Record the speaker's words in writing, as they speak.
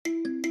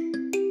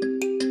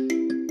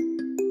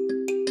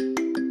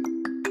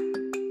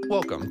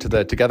Welcome to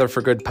the Together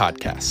for Good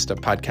podcast, a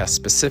podcast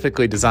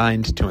specifically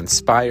designed to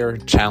inspire,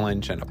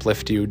 challenge, and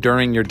uplift you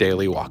during your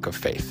daily walk of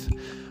faith.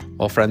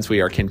 Well, friends,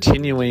 we are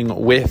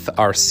continuing with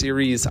our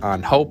series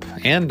on hope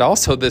and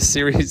also this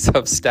series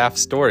of staff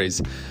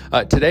stories.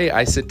 Today,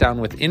 I sit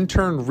down with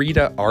intern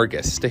Rita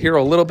Argus to hear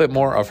a little bit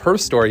more of her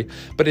story,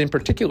 but in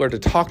particular to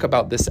talk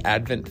about this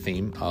Advent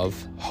theme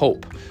of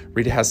hope.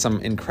 Rita has some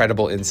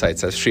incredible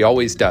insights, as she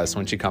always does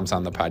when she comes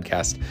on the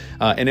podcast.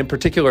 And in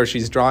particular,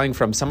 she's drawing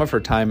from some of her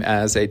time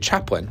as a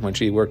chaplain, when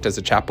she worked as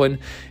a chaplain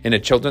in a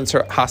children's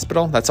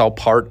hospital. That's all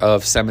part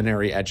of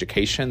seminary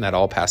education that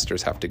all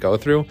pastors have to go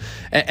through.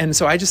 And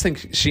so I just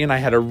think she and I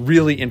had a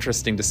really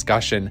interesting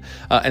discussion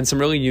and some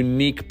really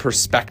unique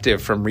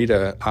perspective from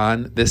Rita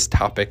on this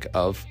topic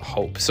of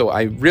hope. So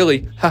I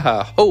really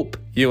hope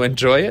you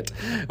enjoy it.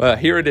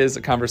 Here it is,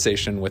 a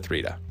conversation with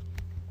Rita.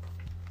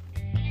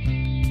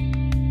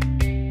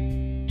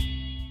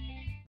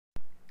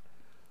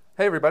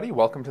 Hey everybody,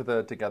 welcome to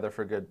the Together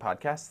for Good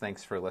podcast.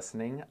 Thanks for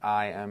listening.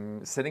 I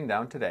am sitting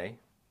down today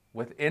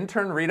with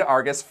intern Rita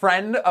Argus,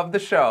 friend of the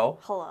show.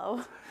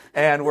 Hello.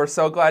 And we're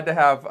so glad to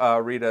have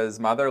Rita's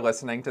mother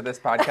listening to this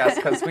podcast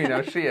because we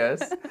know she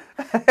is.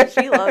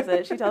 She loves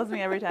it. She tells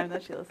me every time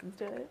that she listens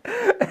to it.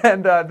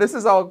 And this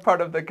is all part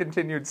of the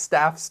continued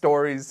staff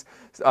stories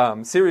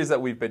series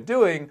that we've been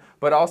doing,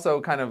 but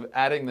also kind of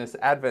adding this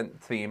Advent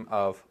theme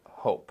of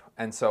hope.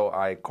 And so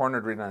I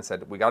cornered Rita and I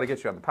said, we got to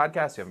get you on the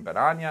podcast. You haven't been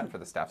on yet for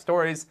the staff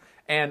stories.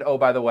 And oh,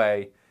 by the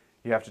way,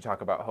 you have to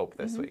talk about hope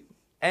this week.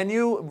 And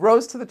you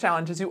rose to the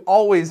challenge, as you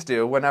always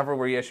do whenever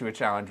we issue a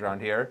challenge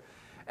around here.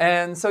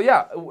 And so,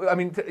 yeah, I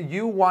mean,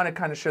 you want to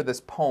kind of share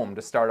this poem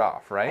to start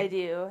off, right? I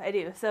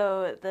do.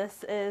 So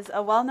this is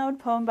a well-known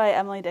poem by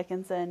Emily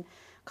Dickinson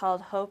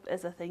called Hope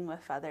is a Thing with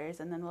Feathers.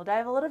 And then we'll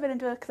dive a little bit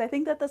into it because I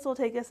think that this will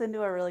take us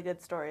into a really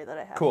good story that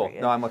I have for you.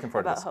 No, I'm looking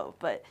forward to this. About hope.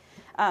 But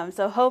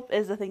so hope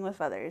is the thing with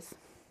feathers.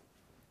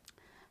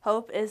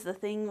 Hope is the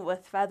thing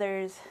with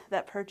feathers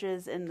that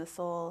perches in the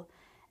soul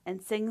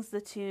and sings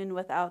the tune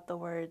without the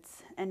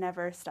words and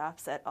never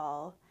stops at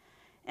all.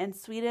 And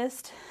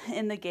sweetest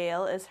in the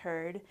gale is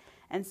heard,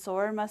 and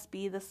sore must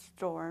be the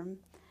storm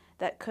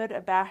that could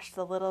abash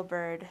the little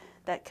bird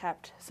that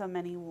kept so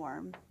many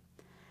warm.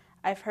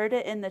 I've heard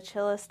it in the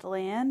chillest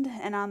land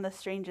and on the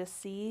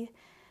strangest sea,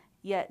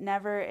 yet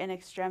never in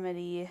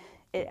extremity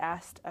it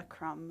asked a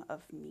crumb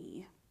of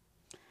me.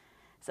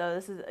 So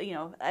this is,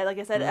 like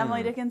I said,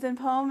 Emily Dickinson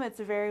poem. It's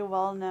a very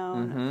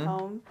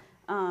well-known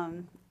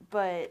poem,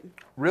 but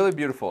really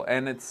beautiful.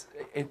 And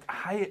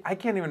I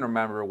can't even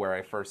remember where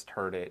I first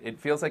heard it. It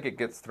feels like it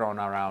gets thrown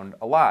around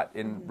a lot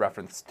in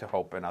reference to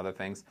hope and other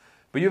things.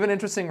 But you have an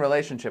interesting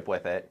relationship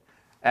with it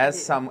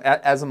as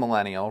a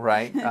millennial,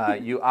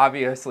 right? You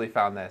obviously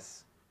found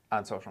this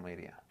on social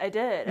media. I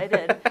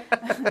did.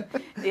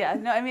 Yeah,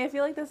 no, I mean, I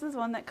feel like this is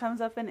one that comes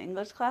up in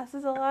English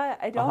classes a lot.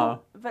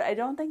 But I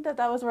don't think that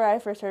was where I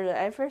first heard it.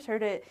 I first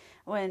heard it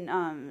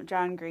when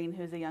John Green,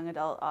 who's a young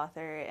adult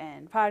author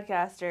and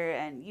podcaster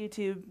and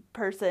YouTube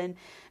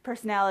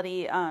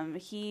personality,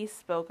 he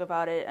spoke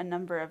about it a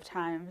number of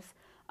times.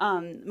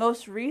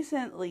 Most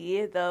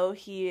recently, though,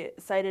 he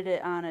cited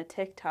it on a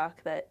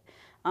TikTok that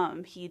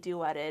he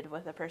duetted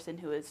with a person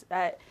who was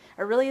at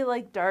a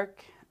really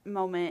dark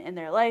moment in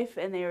their life,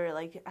 and they were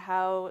like,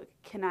 how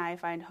can I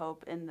find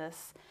hope in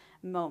this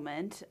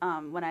moment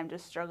when I'm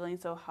just struggling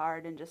so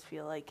hard and just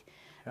feel like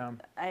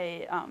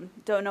I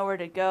don't know where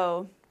to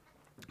go.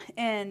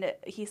 And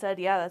he said,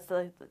 that's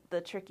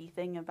the tricky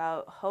thing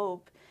about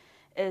hope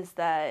is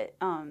that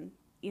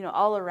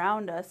all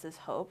around us is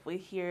hope. We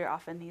hear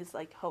often these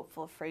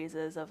hopeful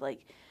phrases of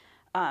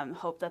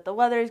hope that the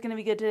weather is going to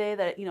be good today,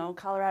 that,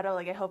 Colorado,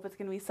 I hope it's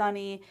going to be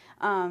sunny.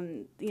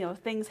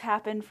 Things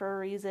happen for a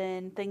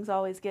reason. Things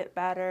always get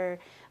better.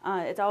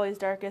 It's always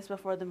darkest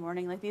before the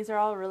morning. These are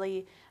all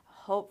really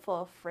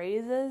hopeful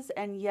phrases.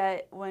 And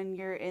yet when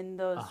you're in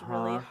those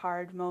really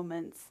hard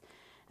moments,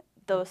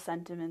 those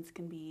sentiments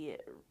can be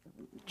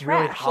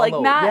trash. Really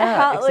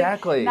hollow.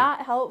 Exactly.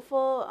 Not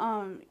helpful.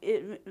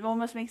 It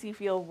almost makes you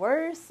feel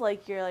worse.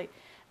 You're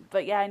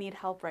but I need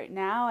help right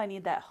now. I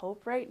need that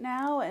hope right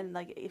now. And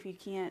if you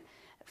can't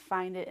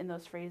find it in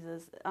those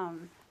phrases,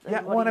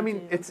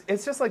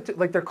 it's just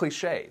they're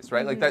cliches,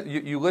 right? That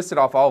you listed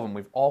off all of them.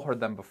 We've all heard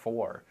them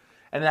before,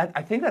 and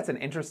I think that's an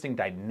interesting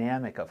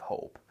dynamic of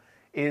hope,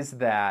 is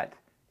that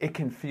it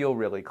can feel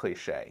really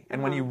cliche,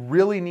 and when you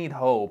really need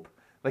hope,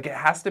 it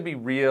has to be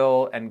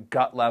real and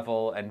gut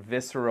level and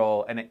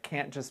visceral, and it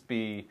can't just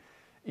be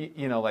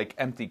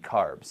empty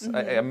carbs.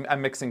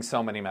 I'm mixing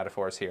so many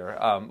metaphors here.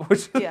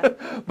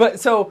 But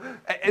so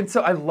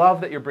I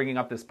love that you're bringing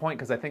up this point,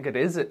 because I think it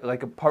is a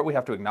part we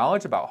have to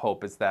acknowledge about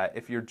hope is that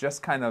if you're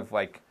just kind of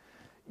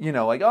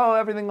oh,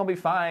 everything will be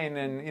fine,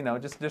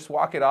 and just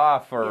walk it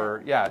off,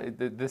 or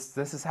this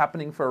is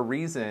happening for a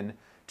reason,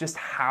 just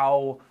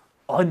how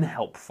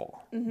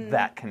unhelpful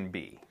that can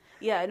be.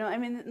 Yeah, no, I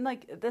mean,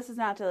 like, this is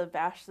not to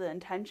bash the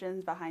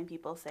intentions behind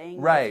people saying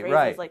those Right, phrases.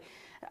 right. Like,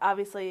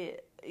 obviously,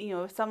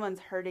 if someone's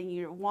hurting,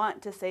 you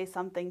want to say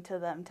something to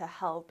them to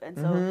help. And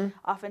so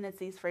often it's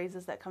these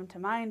phrases that come to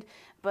mind,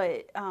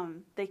 but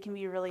they can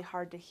be really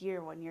hard to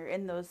hear when you're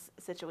in those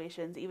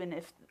situations, even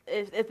if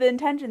the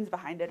intentions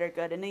behind it are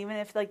good, and even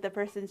if, like, the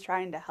person's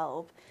trying to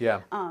help.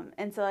 Yeah.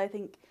 And so I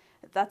think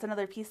that's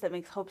another piece that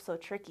makes hope so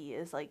tricky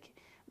is, like,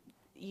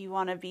 you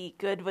want to be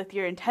good with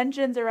your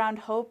intentions around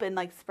hope and,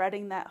 like,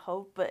 spreading that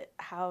hope, but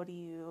how do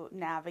you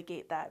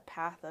navigate that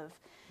path of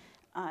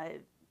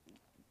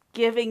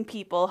giving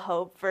people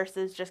hope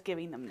versus just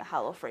giving them the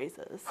hollow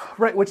phrases?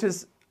 Right, which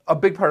is a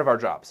big part of our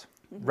jobs,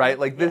 right?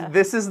 Like,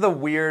 this is the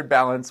weird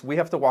balance. We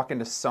have to walk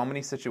into so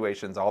many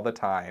situations all the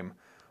time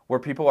where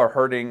people are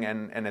hurting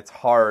and it's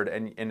hard,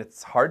 and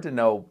it's hard to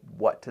know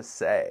what to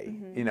say,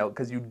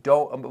 because you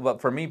don't, but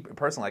for me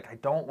personally, like, I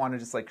don't want to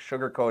just, like,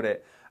 sugarcoat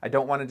it. I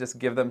don't want to just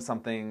give them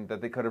something that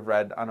they could have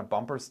read on a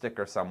bumper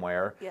sticker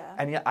somewhere. Yeah.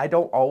 And yet I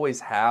don't always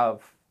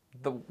have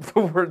the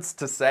words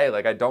to say.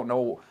 Like, I don't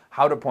know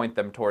how to point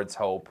them towards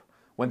hope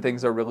when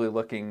things are really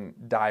looking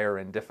dire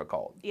and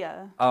difficult.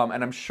 Yeah.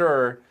 And I'm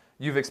sure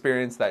you've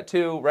experienced that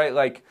too, right?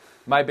 Like,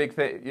 my big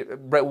thing,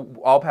 right,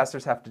 all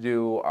pastors have to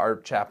do our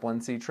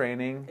chaplaincy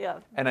training. Yeah.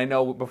 And I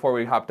know before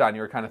we hopped on,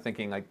 you were kind of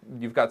thinking, like,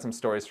 you've got some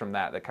stories from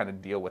that kind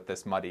of deal with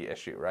this muddy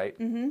issue, right?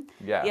 Mm-hmm.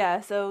 Yeah. Yeah,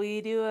 so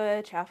we do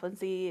a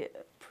chaplaincy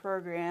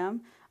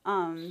program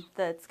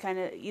that's kind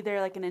of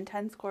either like an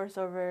intense course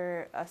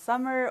over a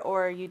summer,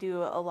 or you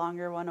do a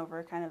longer one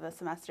over kind of a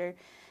semester.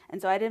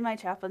 And so I did my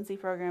chaplaincy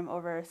program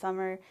over a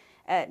summer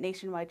at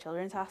Nationwide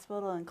Children's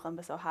Hospital in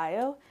Columbus,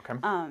 Ohio. Okay.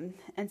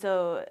 And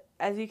so,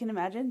 as you can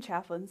imagine,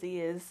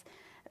 chaplaincy is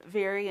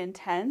very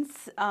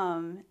intense,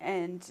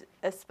 and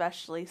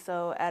especially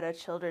so at a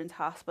children's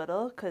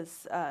hospital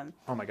because...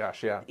 oh my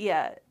gosh, yeah.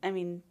 Yeah, I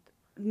mean,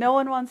 no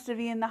one wants to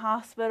be in the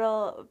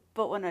hospital,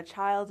 but when a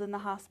child's in the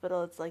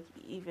hospital, it's, like,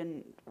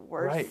 even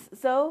worse. Right.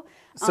 So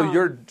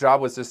your job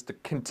was just to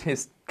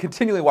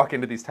continually walk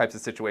into these types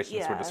of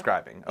situations we're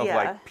describing, of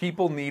like,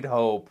 people need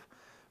hope,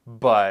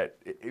 but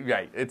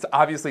right, it's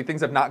obviously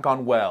things have not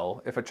gone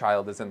well if a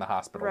child is in the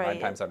hospital 9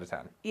 times out of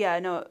 10. Yeah,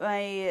 no,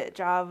 my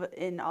job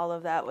in all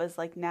of that was,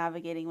 like,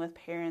 navigating with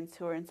parents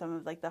who are in some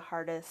of, like, the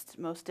hardest,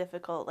 most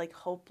difficult, like,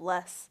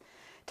 hopeless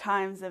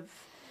times of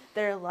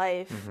their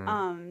life.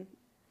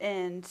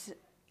 And,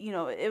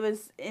 it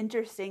was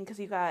interesting because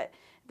you got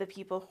the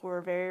people who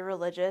were very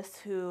religious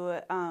who,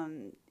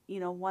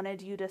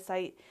 wanted you to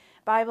cite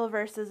Bible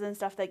verses and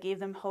stuff that gave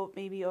them hope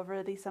maybe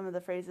over some of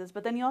the phrases.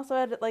 But then you also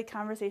had, like,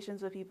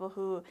 conversations with people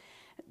who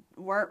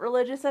weren't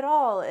religious at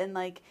all. And,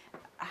 like,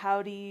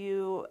 how do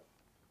you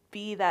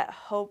be that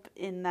hope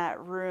in that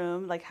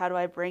room? Like, how do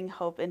I bring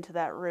hope into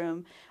that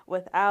room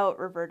without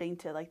reverting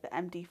to, like, the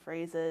empty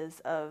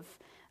phrases of,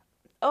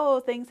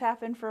 oh, things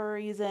happen for a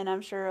reason,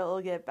 I'm sure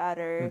it'll get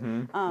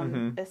better,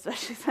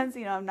 especially since,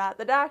 I'm not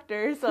the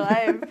doctor, so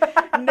I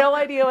have no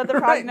idea what the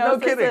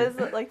prognosis is,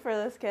 like, for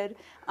this kid,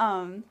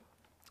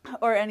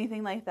 or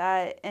anything like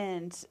that.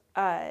 And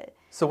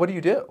so what do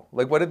you do?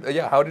 Like,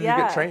 how did you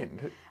get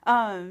trained?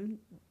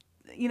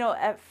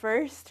 At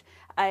first,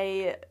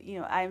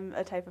 I'm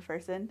a type of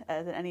person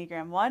as an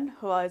Enneagram 1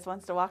 who always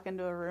wants to walk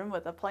into a room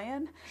with a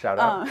plan. Shout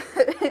out.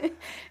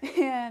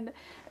 And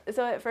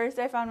so at first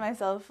I found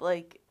myself,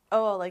 like,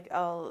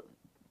 I'll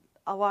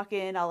walk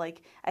in, I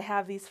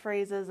have these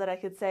phrases that I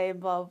could say,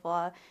 blah,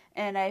 blah,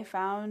 and I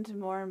found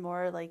more and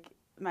more, like,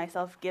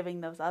 myself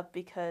giving those up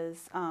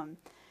because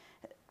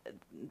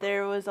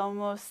there was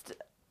almost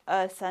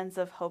a sense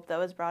of hope that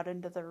was brought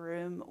into the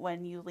room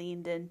when you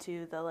leaned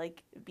into the,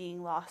 like,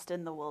 being lost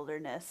in the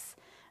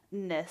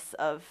wilderness-ness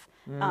of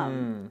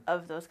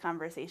those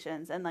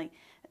conversations, and, like,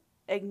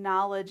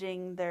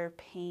 acknowledging their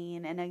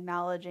pain and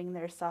acknowledging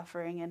their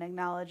suffering and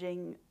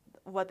acknowledging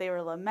what they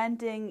were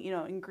lamenting,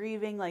 and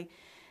grieving, like,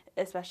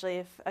 especially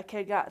if a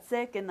kid got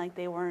sick and, like,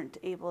 they weren't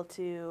able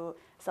to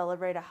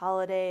celebrate a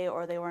holiday,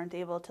 or they weren't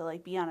able to,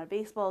 like, be on a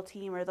baseball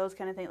team, or those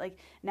kind of things, like,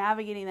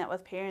 navigating that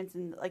with parents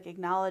and, like,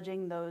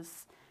 acknowledging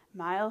those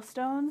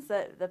milestones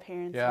that the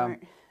parents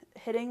weren't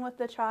hitting with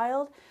the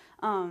child,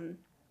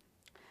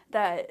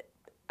 that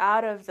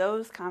out of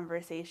those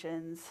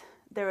conversations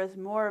there was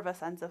more of a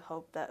sense of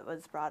hope that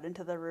was brought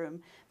into the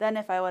room than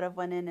if I would have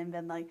went in and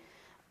been like,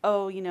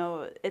 oh,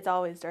 it's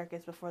always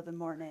darkest before the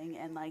morning,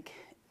 and, like,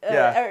 or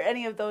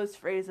any of those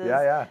phrases.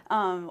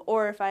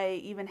 Or if I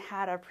even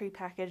had a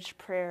prepackaged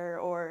prayer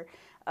or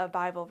a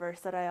Bible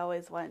verse that I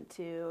always went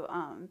to,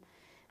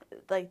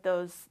 like,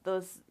 those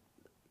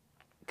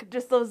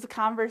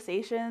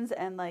conversations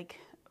and, like,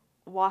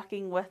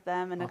 walking with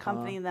them and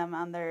accompanying them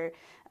on their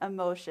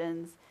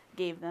emotions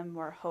gave them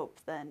more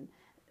hope than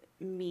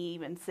me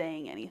even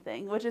saying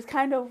anything, which is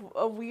kind of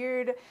a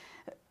weird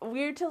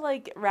to,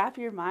 like, wrap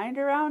your mind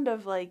around,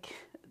 of, like,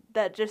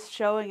 that just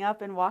showing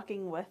up and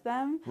walking with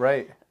them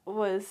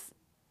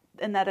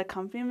and that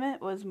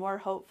accompaniment was more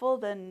hopeful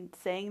than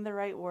saying the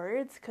right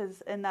words,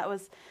 and that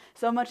was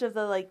so much of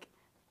the, like,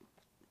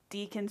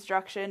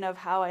 deconstruction of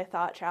how I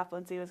thought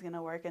chaplaincy was going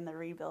to work and the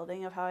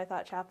rebuilding of how I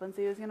thought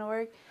chaplaincy was going to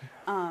work.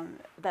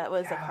 That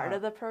was a part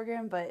of the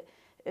program, but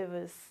it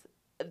was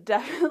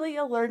definitely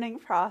a learning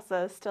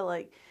process to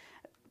like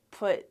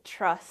put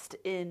trust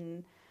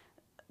in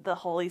the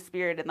Holy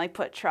Spirit and like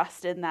put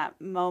trust in that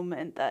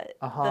moment that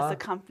this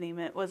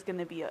accompaniment was going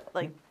to be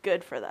like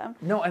good for them.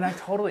 No, and I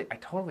totally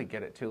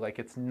get it too. Like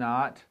it's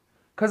not,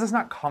 because it's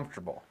not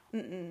comfortable.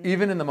 Mm-mm.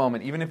 Even in the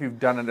moment, even if you've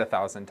done it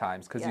 1,000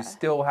 times, because you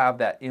still have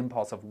that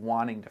impulse of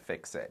wanting to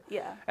fix it.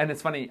 Yeah. And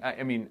it's funny,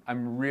 I mean,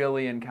 I'm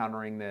really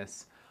encountering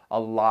this a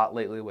lot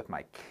lately with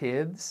my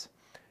kids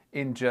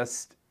in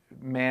just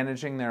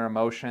managing their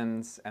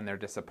emotions and their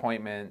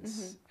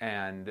disappointments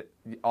and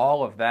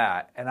all of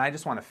that, and I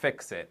just want to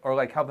fix it, or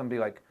like help them be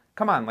like,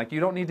 come on, like you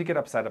don't need to get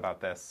upset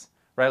about this,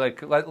 right?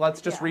 Like let's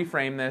just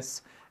reframe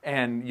this,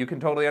 and you can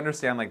totally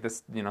understand like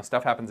this, you know,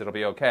 stuff happens, it'll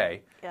be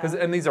okay,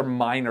 and these are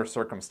minor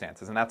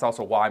circumstances, and that's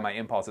also why my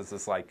impulse is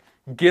just like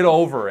get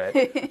over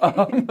it.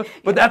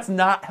 But that's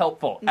not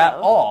helpful at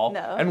all.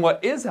 No. And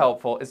what is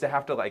helpful is to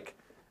have to like,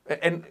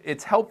 and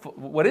it's helpful.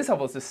 What is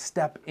helpful is to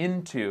step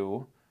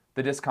into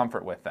the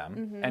discomfort with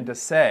them and to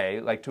say,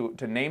 like,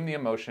 to name the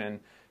emotion,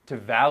 to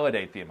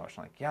validate the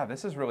emotion. Like, yeah,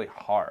 this is really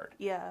hard.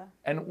 Yeah.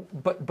 And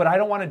but I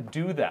don't want to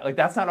do that. Like,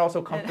 that's not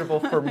also comfortable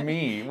for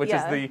me, which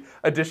is the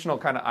additional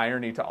kind of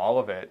irony to all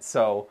of it.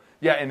 So,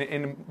 yeah,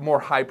 in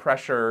more high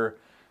pressure,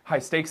 high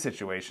stakes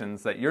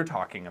situations that you're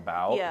talking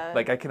about,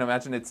 like I can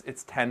imagine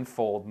it's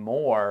tenfold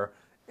more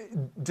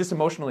just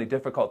emotionally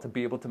difficult to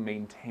be able to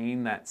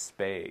maintain that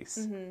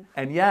space.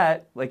 And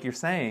yet, like you're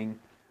saying,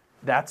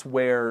 that's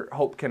where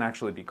hope can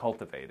actually be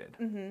cultivated.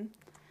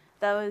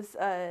 That was,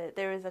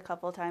 there was a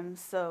couple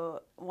times.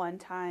 So one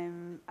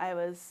time I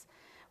was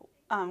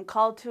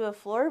called to a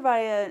floor by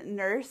a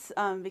nurse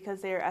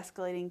because they were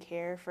escalating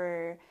care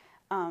for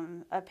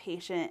a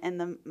patient, and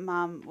the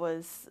mom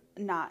was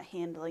not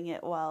handling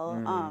it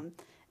well.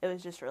 It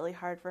was just really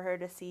hard for her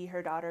to see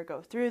her daughter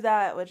go through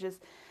that, which is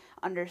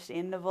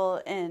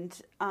understandable.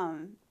 And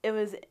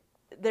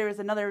there was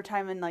another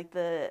time in like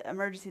the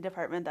emergency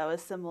department that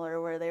was similar,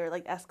 where they were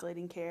like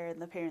escalating care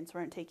and the parents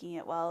weren't taking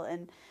it well,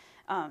 and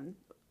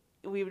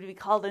we would be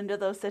called into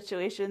those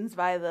situations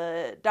by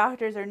the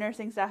doctors or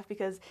nursing staff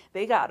because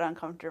they got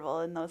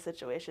uncomfortable in those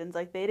situations.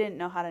 Like they didn't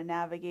know how to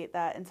navigate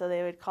that, and so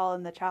they would call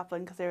in the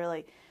chaplain because they were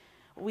like,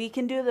 we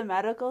can do the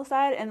medical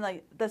side, and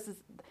like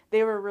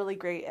they were really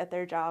great at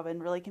their job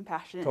and really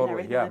compassionate and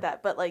everything like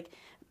that, but like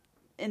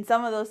in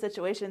some of those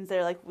situations,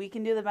 they're like, we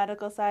can do the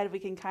medical side, we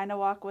can kind of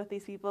walk with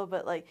these people,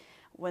 but like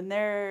when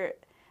they're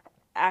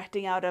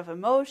acting out of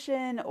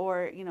emotion,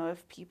 or, you know,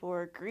 if people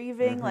are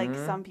grieving, like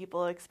some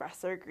people express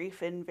their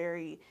grief in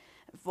very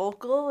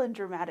vocal and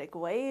dramatic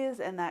ways,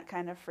 and that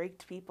kind of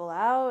freaked people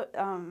out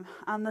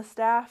on the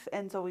staff.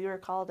 And so we were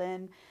called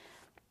in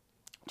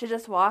to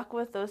just walk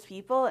with those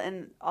people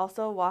and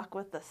also walk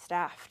with the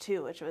staff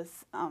too, which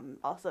was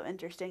also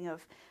interesting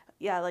of,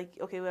 like,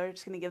 okay, we're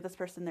just going to give this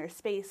person their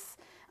space.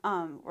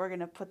 We're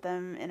going to put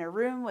them in a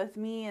room with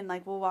me, and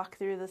like we'll walk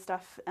through the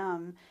stuff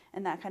and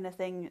that kind of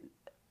thing,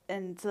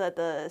 and so that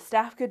the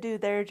staff could do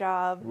their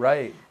job.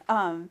 Right.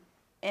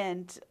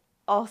 And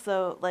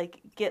also like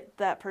get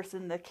that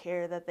person the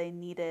care that they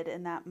needed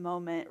in that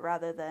moment,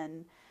 rather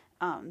than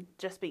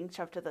just being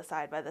shoved to the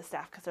side by the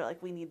staff because they're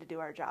like, we need to do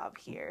our job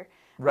here.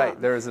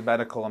 Right, there is a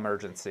medical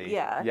emergency.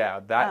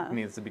 Yeah. That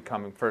needs to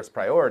become first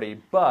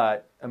priority,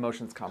 but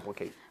emotions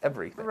complicate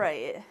everything.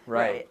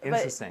 Right.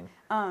 Interesting.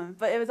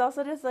 But it was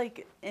also just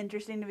like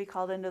interesting to be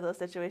called into those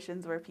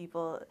situations where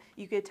people,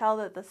 you could tell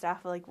that the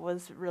staff like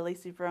was really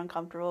super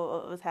uncomfortable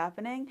with what was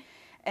happening,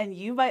 and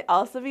you might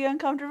also be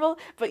uncomfortable,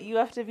 but you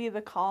have to be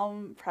the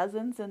calm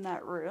presence in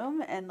that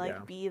room and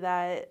like be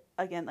that,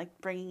 again, like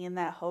bringing in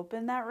that hope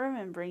in that room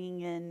and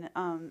bringing in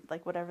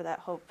like whatever that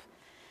hope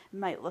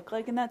might look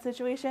like in that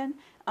situation.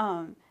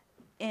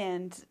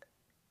 And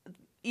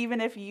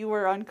even if you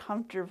were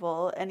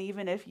uncomfortable, and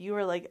even if you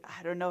were like,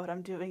 I don't know what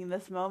I'm doing in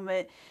this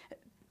moment,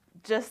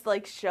 just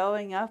like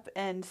showing up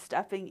and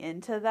stepping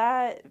into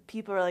that,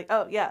 people are like,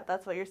 oh yeah,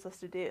 that's what you're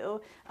supposed to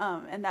do.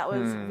 And that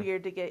was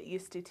weird to get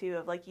used to too,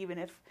 of like, even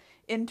if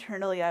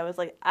internally I was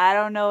like, I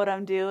don't know what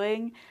I'm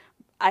doing,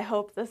 I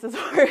hope this is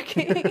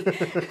working.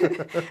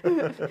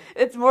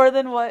 It's more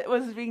than what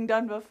was being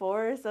done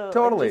before, so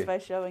totally. Like, just by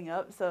showing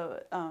up.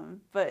 So,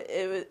 but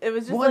it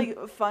was just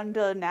like fun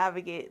to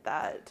navigate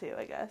that too,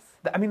 I guess.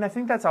 I mean, I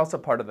think that's also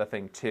part of the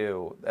thing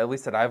too, at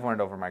least that I've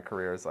learned over my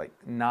career, is like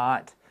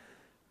not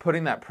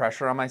putting that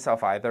pressure on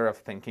myself either, of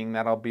thinking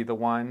that I'll be the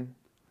one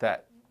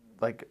that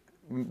like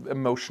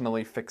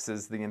emotionally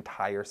fixes the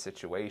entire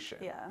situation.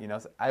 Yeah. You know,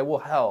 so I will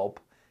help,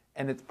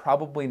 and it's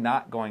probably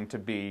not going to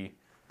be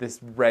this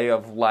ray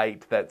of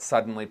light that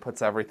suddenly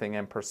puts everything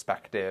in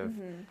perspective,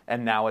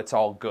 and now it's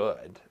all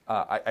good.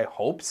 I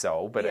hope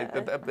so, but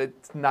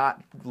it's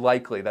not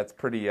likely. That's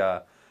pretty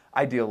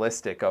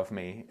idealistic of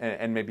me,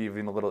 and maybe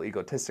even a little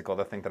egotistical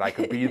to think that I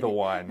could be the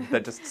one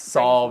that just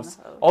solves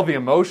all the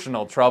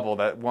emotional trouble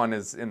that one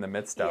is in the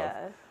midst of.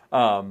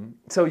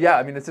 So yeah,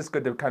 I mean, it's just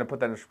good to kind of put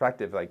that in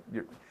perspective. Like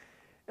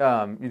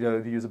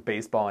to use a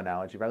baseball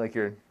analogy, right? Like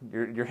you're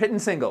hitting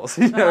singles,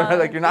 right?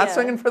 Like you're not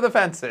swinging for the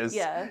fences.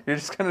 Yeah. You're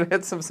just gonna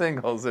hit some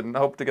singles and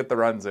hope to get the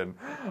runs in.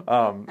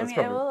 I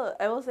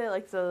will say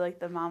like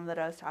the mom that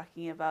I was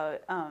talking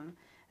about,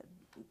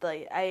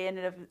 like I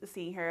ended up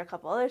seeing her a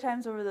couple other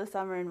times over the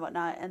summer and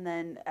whatnot, and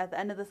then at the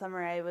end of the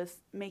summer I was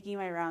making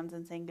my rounds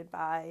and saying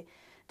goodbye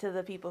to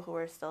the people who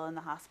were still in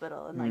the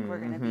hospital and like we're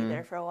gonna be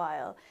there for a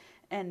while.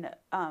 And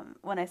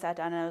when I sat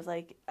down, I was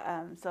like,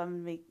 so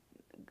I'm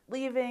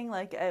leaving,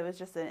 like it was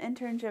just an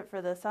internship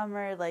for the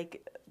summer,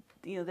 like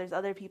there's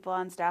other people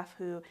on staff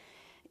who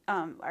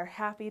are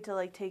happy to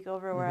like take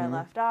over where I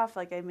left off,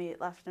 like I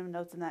left them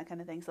notes and that kind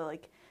of thing, so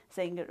like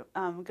saying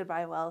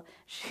goodbye. Well,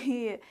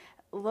 she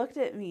looked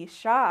at me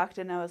shocked,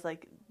 and I was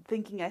like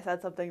thinking I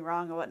said something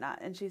wrong or whatnot,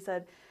 and she's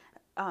like,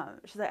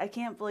 I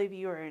can't believe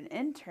you were an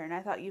intern.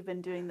 I thought you've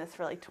been doing this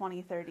for like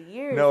 20, 30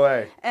 years. No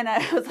way. And I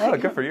was like, oh,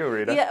 good for you,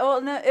 Rita. Yeah,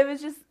 well, no, it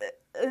was just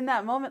in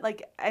that moment,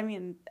 like, I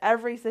mean,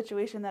 every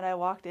situation that I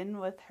walked in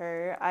with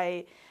her,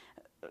 I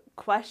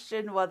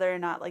questioned whether or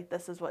not, like,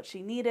 this is what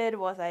she needed.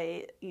 Was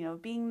I,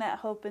 being that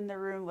hope in the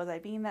room? Was I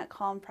being that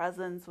calm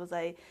presence? Was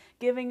I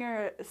giving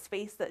her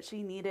space that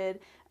she needed?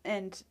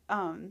 And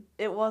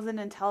it wasn't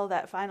until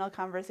that final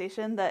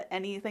conversation that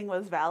anything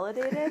was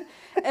validated.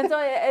 And so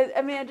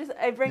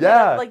I bring it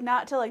up, like,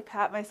 not to like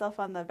pat myself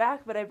on the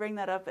back, but I bring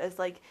that up as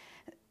like,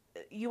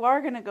 you are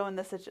going to go in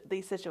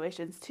these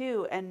situations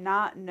too and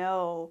not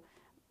know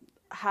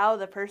how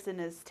the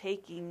person is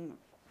taking,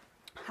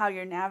 how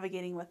you're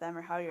navigating with them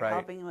or how you're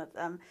helping with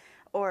them,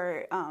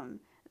 or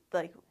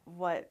like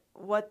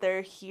what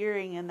they're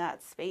hearing in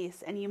that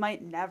space. And you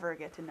might never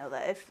get to know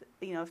that.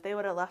 If they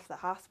would have left the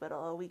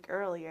hospital a week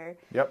earlier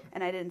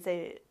and I didn't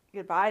say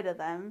goodbye to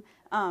them,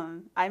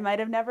 I might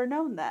have never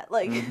known that.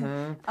 Like,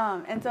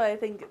 and so I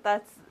think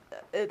that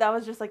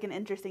was just like an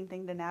interesting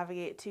thing to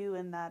navigate too,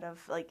 in that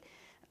of like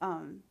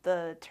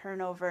the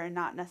turnover and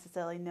not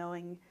necessarily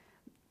knowing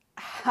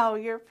how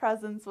your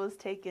presence was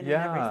taken in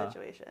every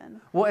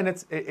situation. Well, and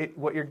it's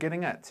what you're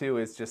getting at too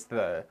is just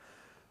the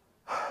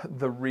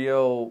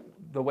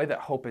way that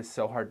hope is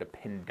so hard to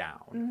pin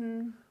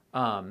down.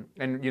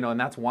 And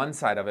that's one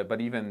side of it,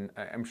 but even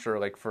I'm sure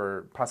like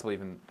for possibly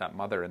even that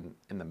mother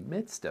in the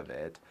midst of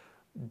it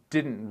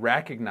didn't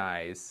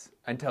recognize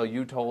until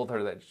you told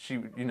her that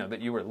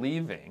that you were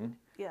leaving.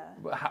 Yeah.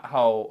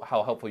 How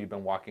helpful you've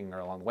been walking her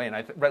along the way. And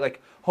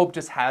like hope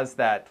just has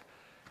that.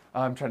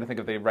 I'm trying to think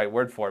of the right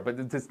word for it, but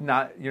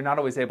you're not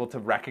always able to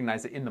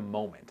recognize it in the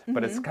moment,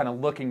 but it's kind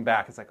of looking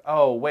back. It's like,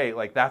 oh, wait,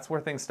 like that's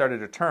where things started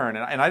to turn.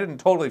 And I didn't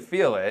totally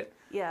feel it,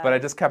 but I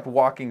just kept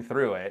walking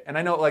through it. And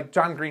I know like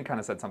John Green kind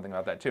of said something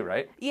about that too,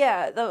 right?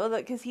 Yeah,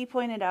 because he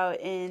pointed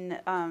out in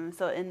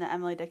the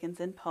Emily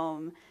Dickinson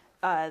poem,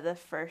 the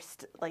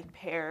first like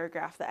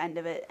paragraph, the end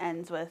of it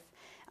ends with,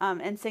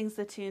 and sings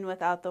the tune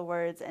without the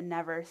words and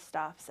never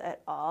stops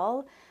at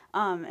all.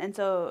 And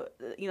so,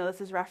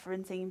 this is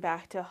referencing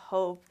back to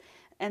hope,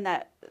 and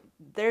that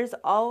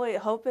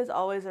hope is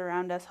always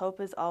around us.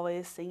 Hope is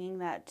always singing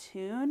that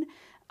tune,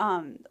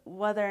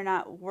 whether or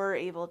not we're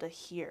able to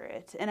hear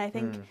it. And I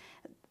think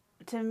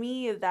to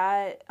me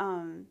that,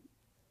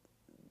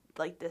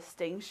 like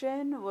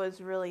distinction was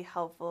really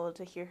helpful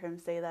to hear him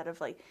say that, of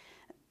like,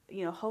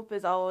 hope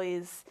is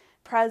always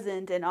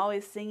present and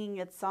always singing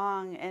its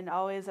song and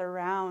always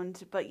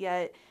around, but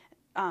yet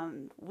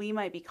we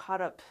might be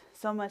caught up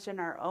so much in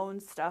our own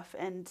stuff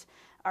and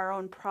our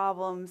own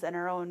problems and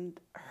our own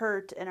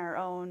hurt and our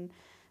own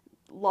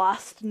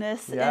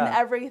lostness and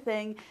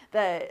everything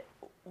that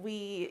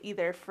we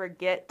either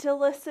forget to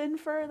listen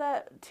for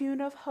that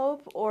tune of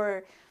hope,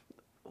 or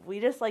we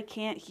just like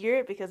can't hear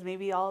it because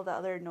maybe all the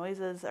other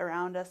noises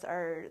around us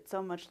are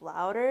so much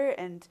louder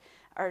and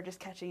are just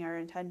catching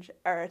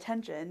our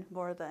attention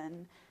more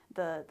than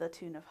the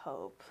tune of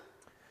hope.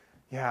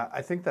 Yeah,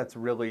 I think that's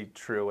really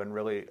true, and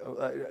really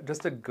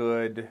just a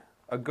good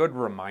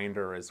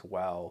reminder as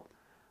well,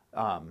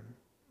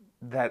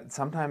 that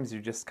sometimes you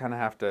just kind of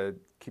have to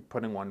keep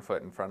putting one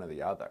foot in front of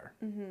the other,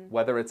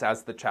 whether it's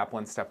as the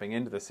chaplain stepping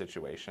into the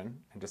situation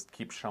and just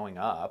keep showing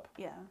up,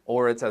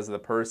 or it's as the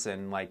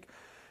person like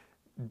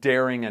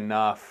daring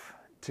enough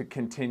to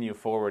continue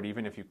forward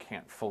even if you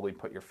can't fully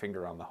put your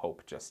finger on the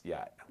hope just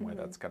yet and where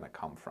that's going to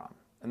come from.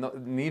 And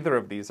neither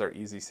of these are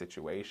easy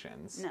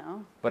situations.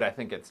 No. But I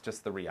think it's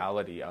just the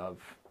reality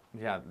of,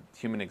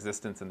 human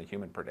existence and the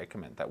human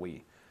predicament that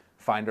we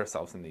find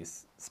ourselves in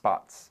these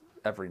spots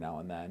every now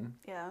and then.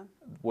 Yeah.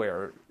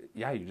 Where,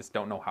 you just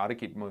don't know how to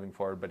keep moving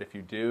forward. But if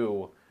you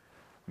do,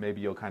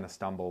 maybe you'll kind of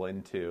stumble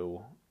into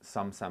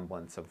some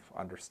semblance of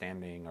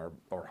understanding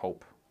or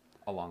hope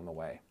along the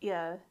way.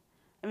 Yeah.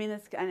 I mean,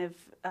 that's kind of,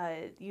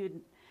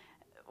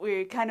 we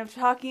were kind of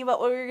talking about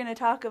what we were going to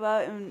talk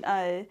about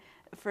and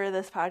for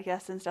this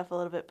podcast and stuff a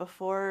little bit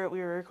before we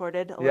were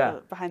recorded, a little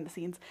bit behind the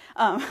scenes,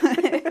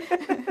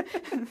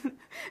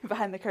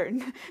 behind the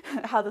curtain,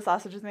 how the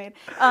sausage is made.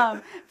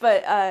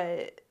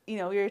 But we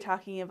were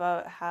talking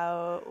about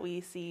how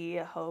we see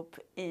hope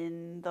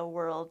in the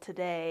world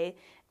today,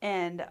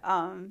 and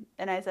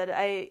I said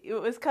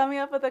it was coming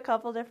up with a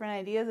couple different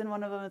ideas, and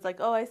one of them is like,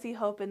 oh, I see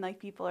hope in like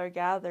people are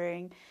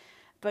gathering,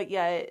 but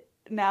yet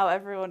now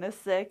everyone is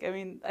sick. I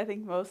mean, I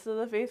think most of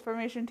the Faith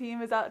Formation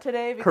team is out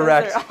today because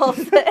they're all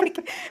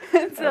sick.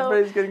 And so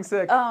everybody's getting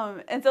sick.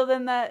 And so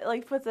then that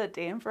like puts a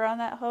damper on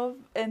that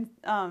hope, and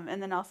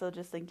then also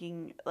just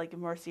thinking like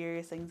more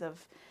serious things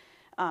of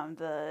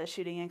the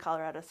shooting in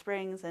Colorado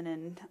Springs and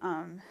in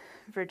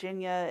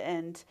Virginia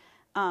and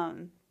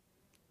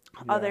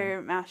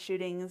other mass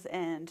shootings,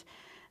 and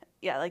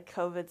like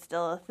COVID's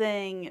still a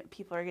thing.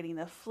 People are getting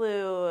the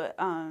flu.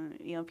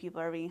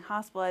 People are being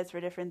hospitalized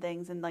for different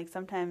things, and like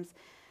sometimes,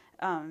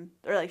 or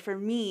like for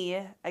me,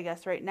 I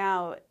guess right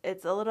now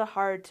it's a little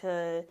hard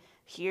to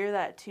hear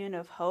that tune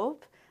of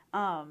hope.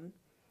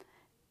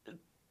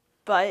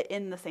 But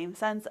in the same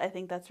sense, I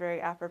think that's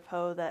very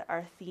apropos that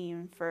our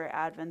theme for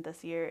Advent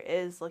this year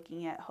is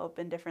looking at hope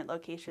in different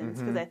locations,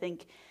 because I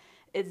think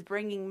it's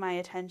bringing my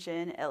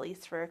attention, at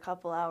least for a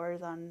couple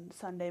hours on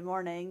Sunday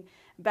morning,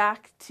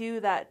 back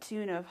to that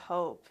tune of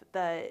hope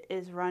that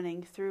is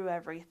running through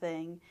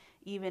everything,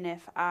 even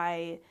if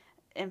I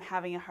am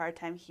having a hard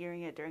time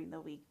hearing it during the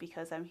week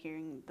because I'm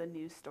hearing the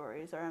news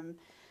stories, or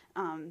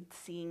I'm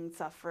seeing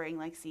suffering,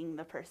 like seeing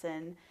the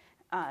person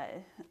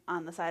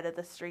on the side of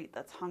the street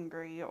that's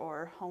hungry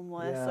or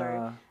homeless,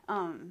 or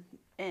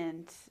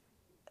and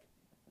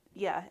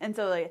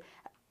so like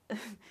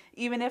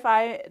even if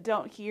I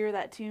don't hear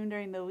that tune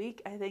during the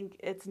week, I think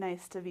it's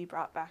nice to be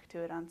brought back to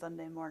it on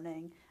Sunday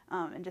morning,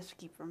 and just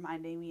keep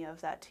reminding me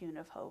of that tune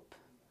of hope.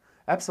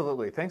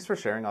 Absolutely. Thanks for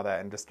sharing all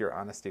that and just your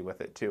honesty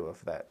with it too,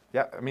 of that.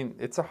 Yeah, I mean,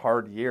 it's a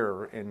hard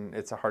year and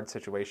it's a hard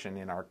situation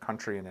in our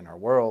country and in our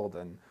world,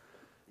 and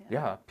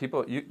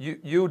people,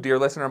 you, dear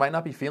listener, might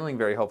not be feeling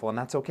very hopeful, and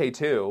that's okay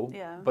too.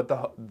 Yeah. But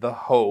the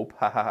hope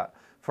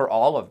for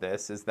all of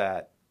this is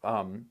that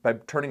by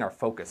turning our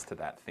focus to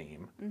that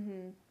theme,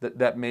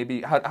 that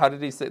maybe, how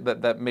did he say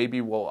that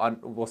maybe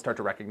we'll start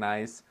to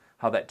recognize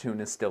how that tune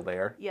is still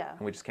there. Yeah.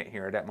 And we just can't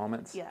hear it at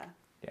moments. Yeah.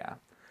 Yeah.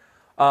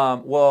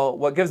 Well,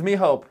 what gives me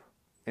hope,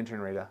 Intern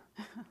Rita,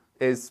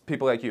 is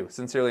people like you.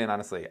 Sincerely and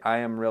honestly,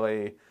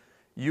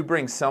 you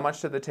bring so much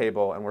to the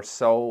table, and we're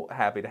so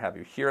happy to have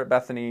you here at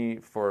Bethany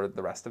for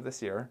the rest of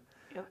this year.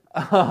 Yep.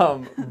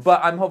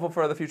 But I'm hopeful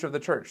for the future of the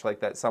church, like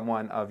that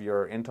someone of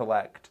your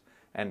intellect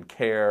and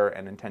care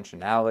and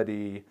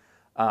intentionality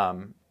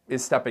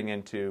is stepping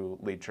in to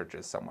lead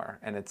churches somewhere.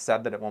 And it's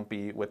sad that it won't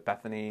be with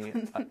Bethany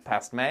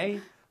past May,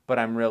 but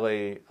I'm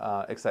really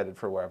excited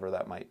for wherever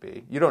that might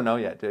be. You don't know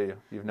yet, do you?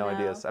 You have no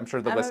ideas. I'm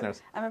sure the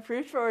listeners. I'm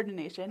approved for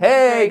ordination.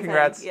 Hey,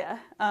 congrats. Yeah.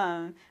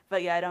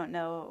 But I don't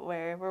know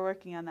where. We're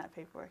working on that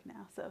paperwork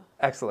now. So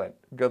excellent.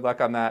 Good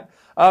luck on that.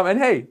 And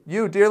hey,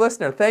 you, dear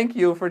listener, thank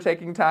you for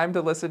taking time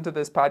to listen to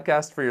this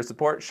podcast, for your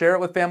support. Share it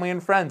with family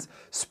and friends.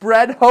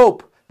 Spread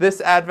hope this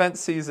Advent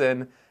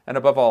season. And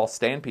above all,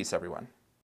 stay in peace, everyone.